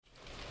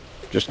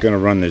Just going to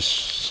run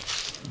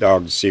this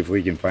dog to see if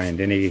we can find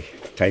any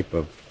type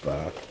of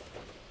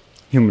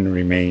human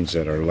remains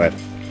that are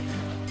left.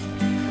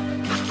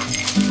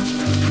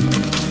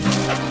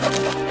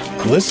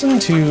 Listen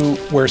to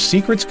Where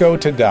Secrets Go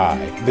to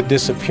Die, The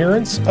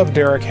Disappearance of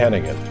Derek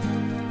Hennigan.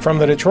 From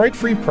the Detroit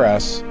Free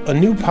Press, a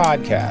new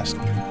podcast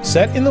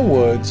set in the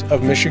woods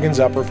of Michigan's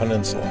Upper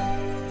Peninsula.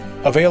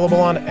 Available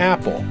on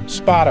Apple,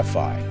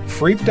 Spotify,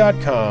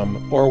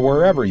 Freep.com, or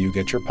wherever you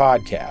get your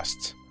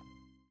podcasts.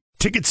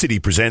 Ticket City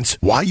presents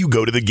Why You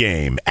Go to the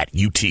Game at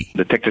UT.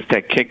 The Texas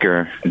Tech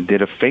kicker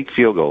did a fake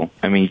field goal.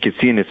 I mean, you could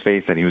see in his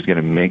face that he was going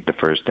to make the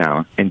first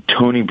down. And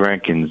Tony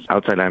Brackens,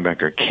 outside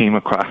linebacker, came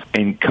across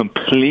and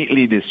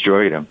completely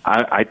destroyed him.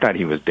 I thought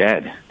he was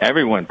dead.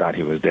 Everyone thought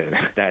he was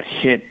dead. That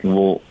hit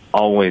will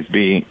always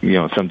be,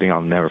 something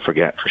I'll never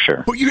forget for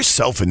sure. Put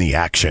yourself in the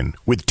action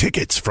with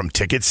tickets from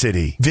Ticket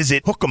City.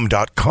 Visit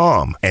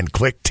hookem.com and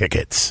click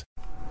tickets.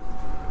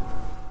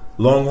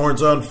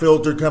 Longhorns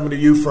Unfiltered coming to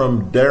you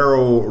from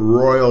Darrell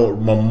Royal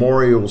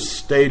Memorial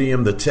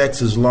Stadium. The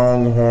Texas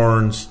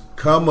Longhorns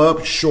come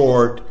up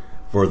short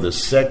for the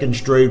second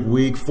straight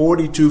week.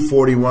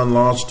 42-41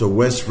 loss to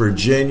West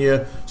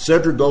Virginia.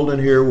 Cedric Golden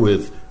here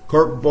with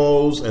Kirk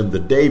Bowles and the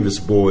Davis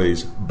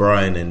boys,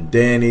 Brian and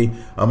Danny.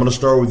 I'm going to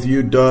start with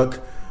you, Duck.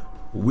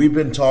 We've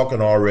been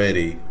talking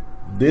already.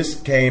 This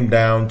came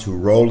down to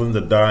rolling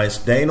the dice.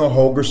 Dana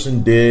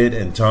Holgorsen did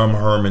and Tom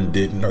Herman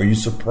didn't. Are you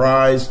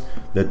surprised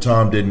that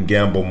Tom didn't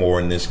gamble more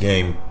in this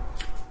game?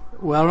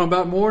 Well, I don't know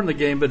about more in the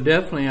game, but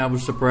definitely I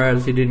was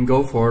surprised he didn't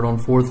go for it on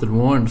 4th and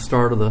 1,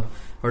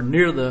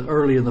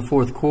 early in the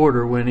fourth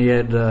quarter when he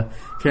had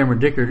Cameron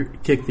Dicker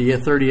kick the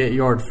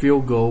 38-yard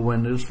field goal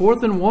when it was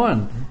 4th and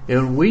 1.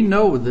 And we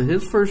know that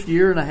his first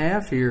year and a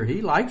half here,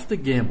 he likes to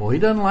gamble. He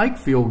doesn't like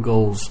field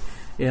goals.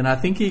 And I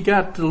think he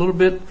got a little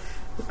bit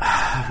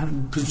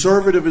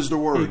conservative is the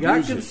word. He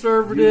got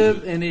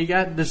conservative, and he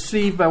got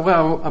deceived by,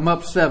 I'm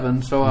up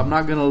 7, so I'm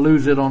not going to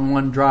lose it on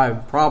one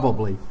drive,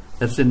 probably.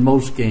 That's in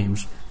most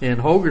games.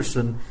 And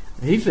Holgorsen,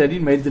 he said he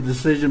made the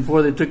decision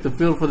before they took the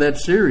field for that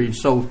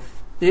series. So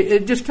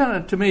it just kind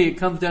of, to me, it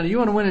comes down to, you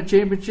want to win a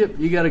championship,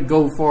 you got to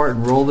go for it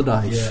and roll the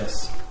dice.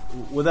 Yes,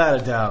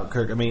 without a doubt,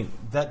 Kirk. I mean,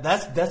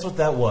 that's what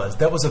that was.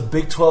 That was a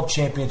Big 12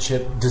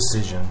 championship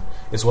decision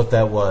is what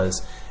that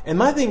was. And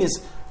my thing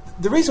is,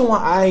 the reason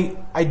why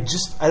I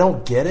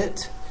don't get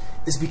it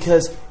is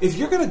because if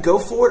you're going to go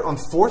for it on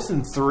 4th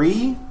and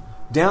 3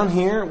 down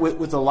here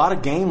with a lot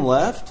of game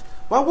left,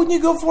 why wouldn't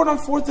you go for it on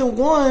 4th and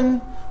 1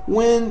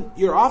 when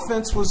your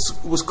offense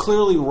was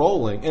clearly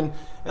rolling? And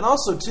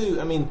also,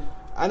 too, I mean,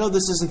 I know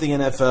this isn't the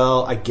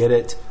NFL. I get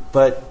it.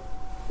 But,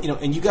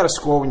 and you got to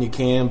score when you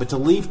can. But to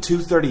leave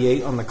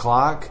 2:38 on the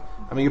clock,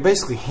 I mean, you're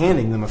basically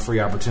handing them a free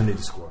opportunity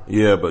to score.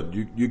 Yeah, but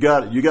you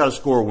got to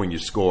score when you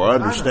score. I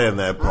understand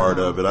that part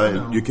of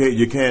it.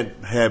 You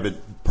can't have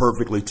it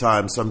perfectly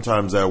timed.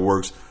 Sometimes that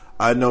works.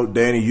 I know,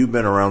 Danny, you've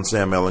been around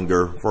Sam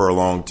Ehlinger for a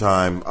long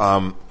time.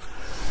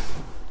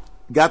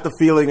 Got the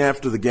feeling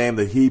after the game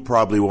that he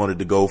probably wanted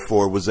to go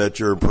for it. Was that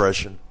your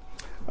impression?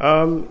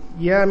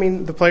 Yeah, I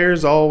mean, the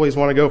players always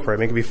want to go for it. I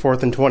mean, it could be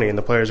 4th and 20, and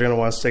the players are going to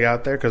want to stay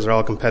out there because they're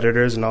all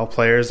competitors and all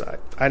players. I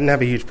didn't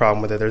have a huge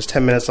problem with it. There's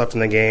 10 minutes left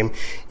in the game.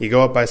 You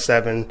go up by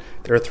 7.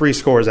 There are 3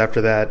 scores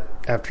after that,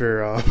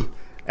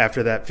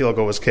 after that field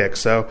goal was kicked.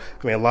 So,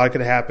 I mean, a lot could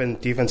have happened.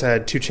 Defense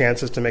had 2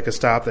 chances to make a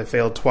stop. They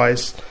failed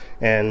twice,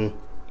 and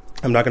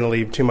I'm not going to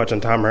leave too much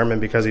on Tom Herman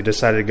because he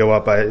decided to go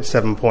up by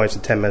 7 points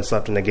with 10 minutes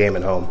left in the game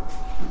at home.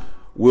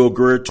 Will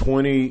Greer,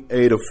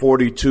 28 of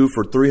 42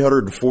 for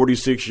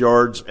 346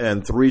 yards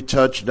and 3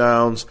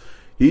 touchdowns.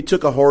 He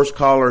took a horse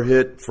collar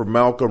hit for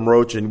Malcolm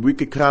Roach, and we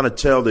could kind of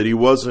tell that he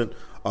wasn't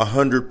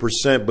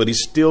 100%, but he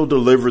still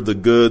delivered the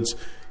goods.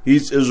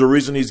 There's a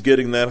reason he's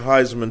getting that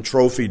Heisman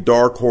Trophy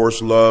dark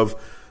horse love.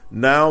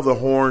 Now the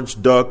Horns,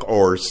 Duck,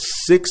 are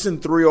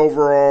 6-3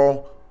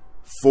 overall,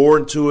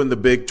 4-2 in the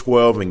Big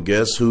 12, and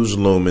guess who's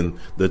looming?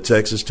 The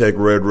Texas Tech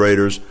Red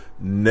Raiders.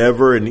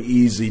 Never an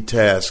easy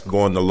task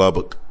going to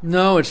Lubbock.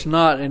 No, it's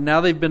not. And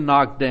now they've been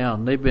knocked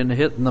down. They've been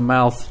hit in the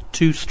mouth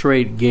 2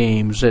 straight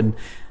games. And,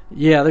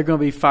 yeah, they're going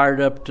to be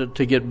fired up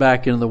to get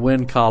back into the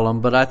win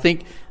column. But I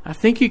think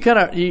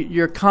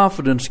your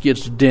confidence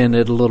gets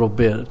dented a little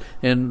bit.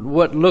 And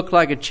what looked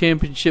like a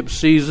championship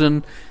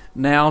season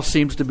now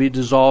seems to be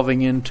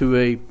dissolving into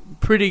a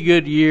pretty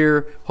good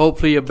year,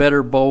 hopefully a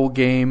better bowl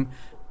game.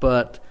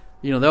 But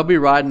they'll be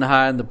riding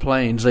high in the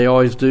plains. They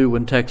always do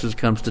when Texas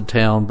comes to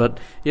town. But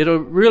it'll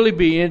really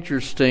be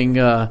interesting,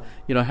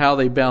 how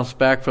they bounce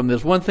back from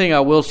this. One thing I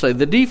will say,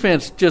 the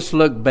defense just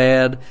looked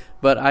bad,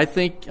 but I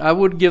think I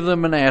would give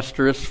them an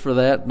asterisk for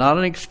that. Not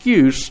an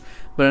excuse,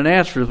 but an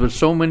asterisk with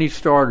so many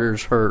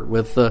starters hurt,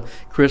 with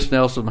Chris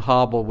Nelson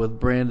hobbled, with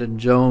Brandon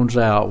Jones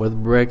out,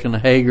 with Brecken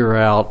Hager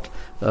out.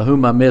 Who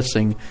am I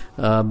missing?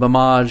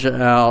 Bamaj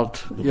out.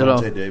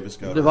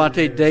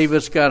 Devontae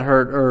Davis got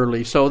hurt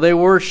early. So they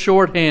were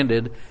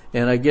shorthanded,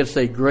 and I guess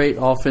a great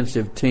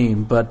offensive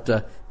team. But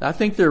I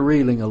think they're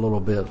reeling a little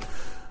bit.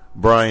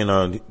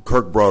 Brian,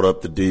 Kirk brought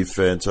up the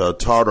defense.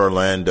 Todd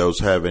Orlando's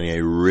having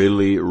a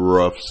really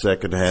rough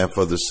second half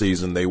of the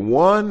season. They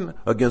won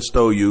against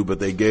OU, but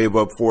they gave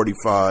up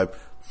 45,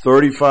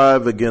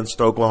 35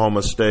 against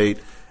Oklahoma State,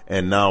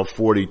 and now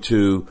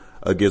 42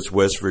 against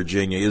West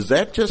Virginia. Is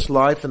that just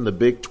life in the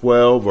Big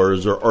 12, or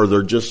are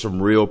there just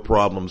some real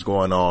problems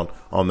going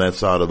on that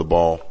side of the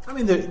ball? I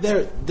mean,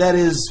 that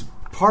is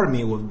part of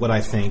me. What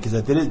I think is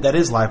that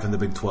is life in the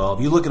Big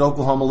 12. You look at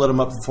Oklahoma, lit them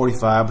up for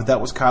 45, but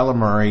that was Kyler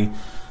Murray.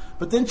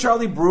 But then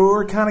Charlie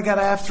Brewer kind of got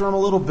after him a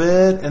little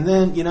bit, and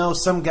then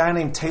some guy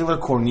named Taylor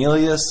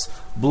Cornelius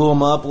blew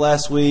him up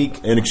last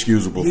week.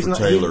 Inexcusable for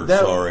Taylor.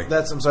 Sorry,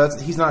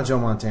 he's not Joe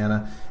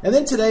Montana. And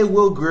then today,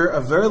 Will Grier,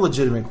 a very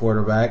legitimate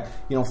quarterback.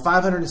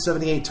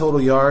 578 total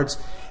yards.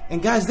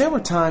 And guys, there were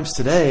times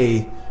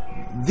today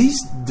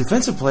these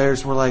defensive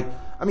players were like,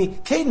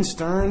 Caden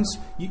Stearns,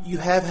 you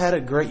had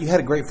a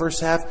great first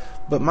half,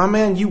 but my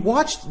man, you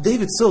watched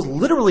David Sills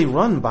literally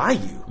run by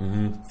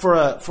you for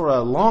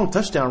a long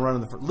touchdown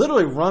run,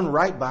 literally run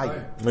right by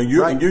you. Now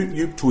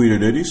you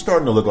tweeted it. He's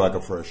starting to look like a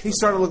freshman. He's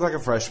starting to look like a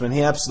freshman.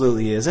 He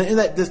absolutely is, and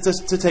that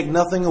just to take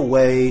nothing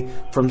away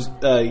from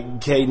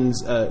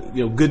Caden's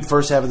good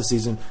first half of the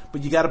season,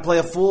 but you got to play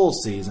a full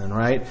season,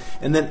 right?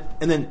 And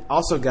then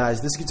also,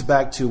 guys, this gets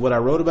back to what I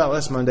wrote about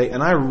last Monday,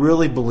 and I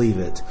really believe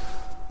it.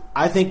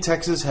 I think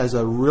Texas has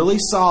a really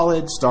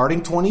solid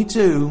starting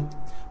 22,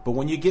 but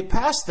when you get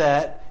past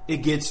that, it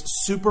gets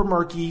super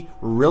murky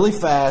really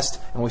fast,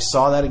 and we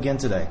saw that again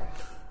today.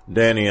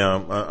 Danny,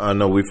 I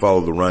know we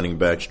follow the running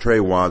backs. Trey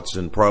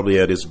Watson probably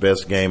had his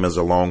best game as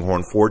a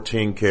Longhorn,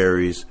 14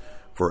 carries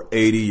for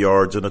 80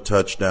 yards and a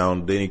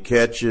touchdown. Then he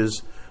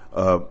catches,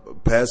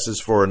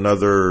 passes for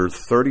another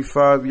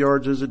 35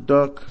 yards as a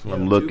Duck? Yeah,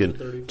 I'm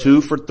looking.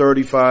 2 for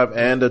 35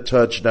 and a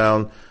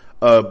touchdown.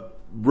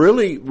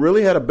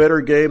 Really had a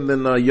better game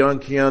than young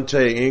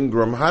Keontae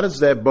Ingram. How does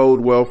that bode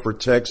well for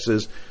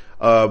Texas?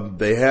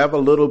 They have a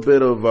little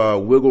bit of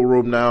wiggle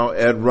room now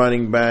at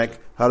running back.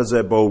 How does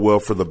that bode well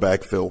for the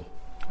backfield?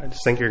 I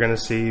just think you're going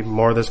to see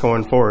more of this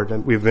going forward.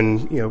 And we've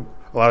been,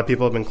 a lot of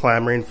people have been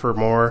clamoring for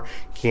more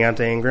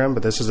Keontae Ingram,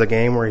 but this is a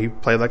game where he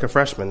played like a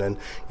freshman and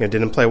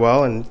didn't play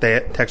well. And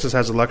Texas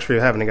has the luxury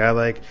of having a guy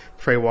like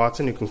Trey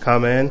Watson who can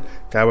come in,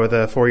 guy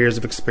with 4 years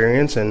of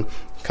experience, and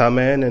come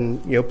in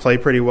and play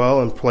pretty well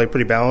and play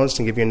pretty balanced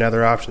and give you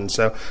another option.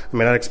 So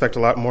I'd expect a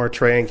lot more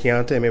Trey and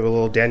Keontae, maybe a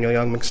little Daniel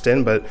Young mixed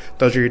in, but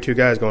those are your two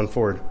guys going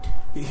forward.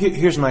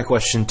 Here's my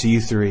question to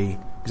you three,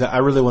 because I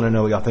really want to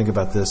know what y'all think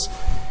about this.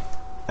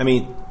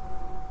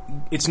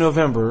 It's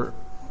November.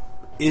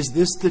 Is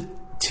this the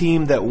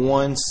team that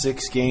won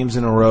 6 games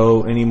in a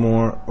row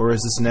anymore, or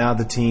is this now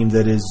the team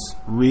that is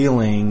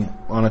reeling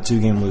on a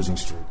 2-game losing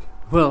streak?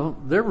 Well,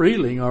 they're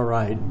reeling, all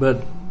right,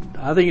 but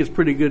I think it's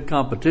pretty good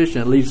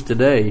competition, at least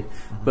today.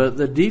 But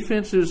the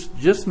defense is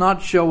just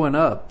not showing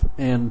up,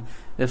 and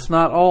it's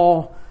not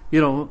all,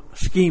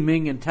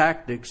 scheming and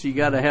tactics. You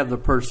got to have the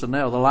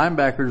personnel. The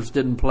linebackers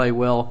didn't play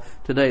well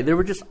today. There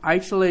were just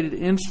isolated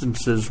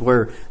instances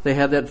where they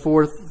had that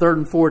third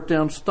and fourth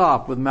down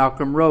stop with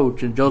Malcolm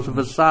Roach and Joseph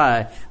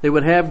Asai. They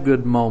would have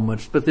good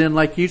moments, but then,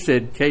 like you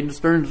said, Caden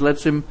Stearns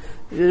lets him.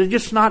 They're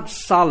just not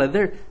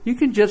solid. You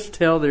can just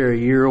tell they're a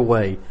year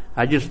away.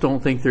 I just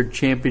don't think they're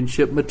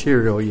championship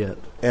material yet.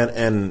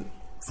 And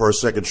for a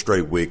second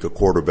straight week, a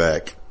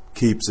quarterback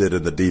keeps it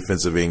and the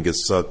defensive end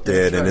gets sucked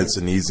in, and it's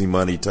an easy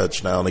money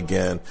touchdown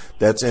again.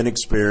 That's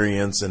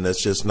inexperience, and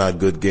that's just not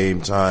good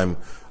game time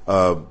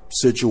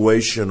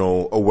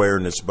situational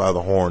awareness by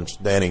the Horns.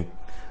 Danny?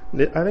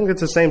 I think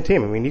it's the same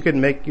team. You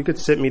could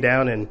sit me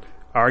down and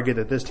argue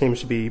that this team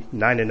should be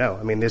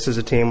 9-0. This is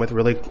a team with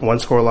really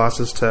one-score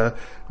losses to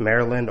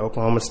Maryland,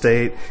 Oklahoma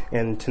State,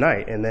 and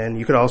tonight. And then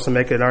you could also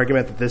make an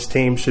argument that this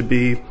team should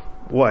be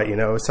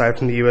aside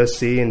from the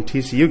USC and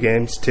TCU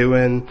games,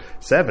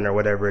 2-7 or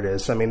whatever it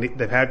is.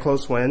 They've had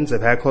close wins,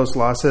 they've had close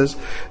losses.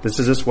 This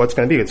is just what's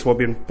going to be. It's what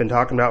we've been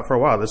talking about for a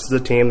while. This is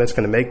a team that's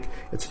going to make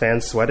its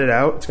fans sweat it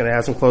out. It's going to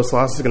have some close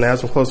losses, it's going to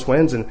have some close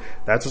wins, and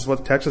that's just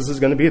what Texas is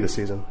going to be this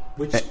season.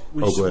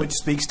 Which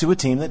speaks to a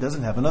team that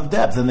doesn't have enough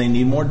depth, and they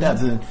need more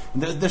depth. And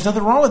there's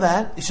nothing wrong with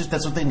that. It's just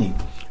that's what they need.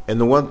 And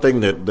the one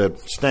thing that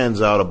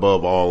stands out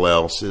above all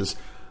else is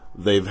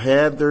they've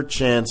had their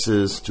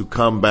chances to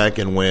come back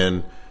and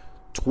win.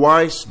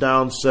 Twice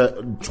up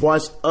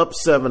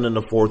 7 in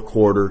the fourth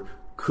quarter,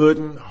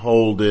 couldn't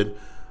hold it.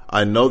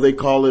 I know they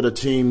call it a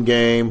team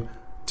game.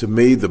 To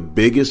me, the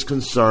biggest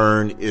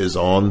concern is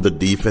on the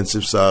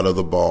defensive side of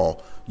the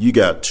ball. You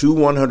got 2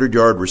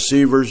 100-yard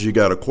receivers. You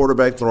got a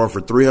quarterback throwing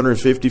for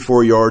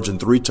 354 yards and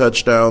 3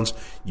 touchdowns.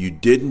 You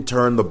didn't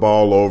turn the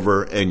ball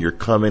over, and you're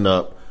coming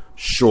up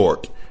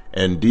short.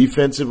 And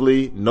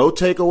defensively, no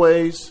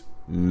takeaways,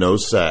 no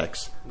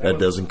sacks. That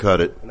doesn't cut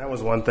it. And that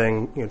was one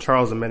thing,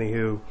 Charles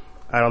Omenihu,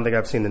 I don't think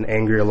I've seen an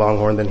angrier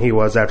Longhorn than he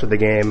was after the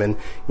game. And,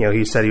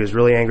 he said he was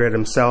really angry at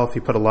himself. He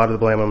put a lot of the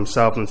blame on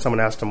himself. And someone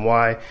asked him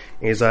why. And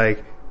he's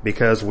like,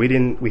 because we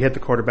hit the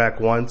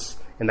quarterback once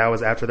and that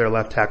was after their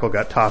left tackle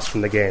got tossed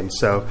from the game.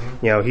 So,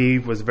 he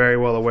was very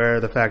well aware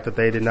of the fact that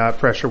they did not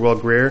pressure Will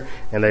Grier,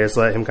 and they just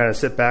let him kind of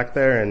sit back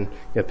there and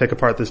pick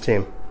apart this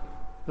team.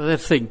 Well,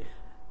 that's the thing.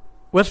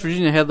 West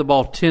Virginia had the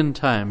ball 10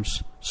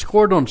 times,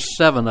 scored on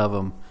 7 of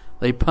them.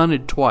 They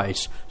punted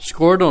twice,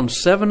 scored on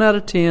 7 out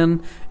of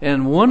 10,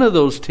 and one of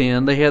those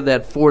 10, they had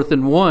that 4th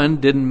and 1,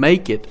 didn't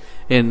make it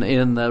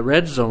in the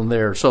red zone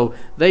there. So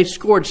they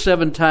scored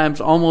 7 times,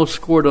 almost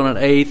scored on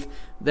an 8th.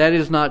 That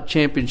is not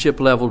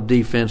championship-level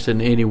defense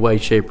in any way,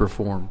 shape, or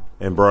form.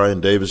 And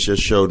Brian Davis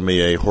just showed me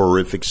a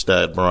horrific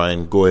stat.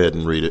 Brian, go ahead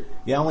and read it.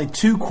 Yeah, only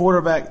 2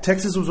 quarterback.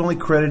 Texas was only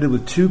credited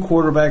with 2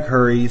 quarterback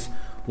hurries.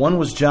 One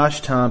was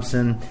Josh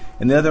Thompson,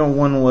 and the other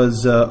one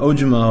was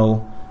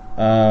Ojimo.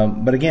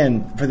 But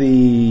again, for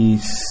the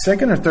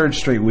second or third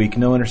straight week,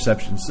 no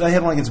interceptions. They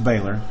had one against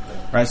Baylor,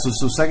 right?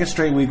 So second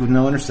straight week with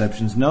no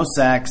interceptions, no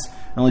sacks,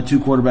 and only 2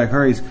 quarterback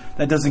hurries.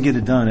 That doesn't get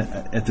it done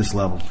at this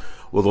level.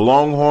 Well, the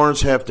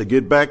Longhorns have to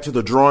get back to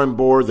the drawing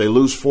board. They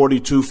lose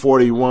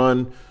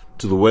 42-41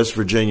 to the West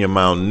Virginia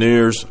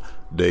Mountaineers.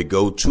 They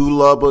go to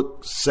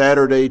Lubbock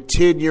Saturday,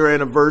 10-year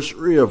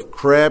anniversary of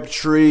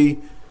Crabtree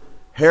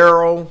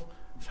Harrell.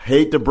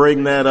 Hate to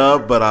bring that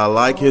up, but I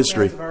like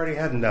history. I've already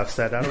had enough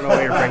said. I don't know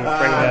why you're bringing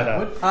that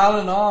up. Quit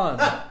piling on.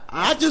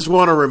 I just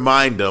want to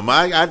remind them.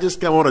 I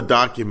just want to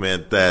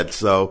document that.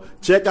 So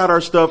check out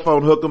our stuff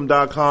on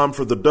Hookem.com.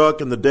 For the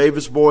Duck and the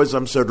Davis boys,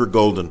 I'm Cedric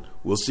Golden.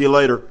 We'll see you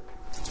later.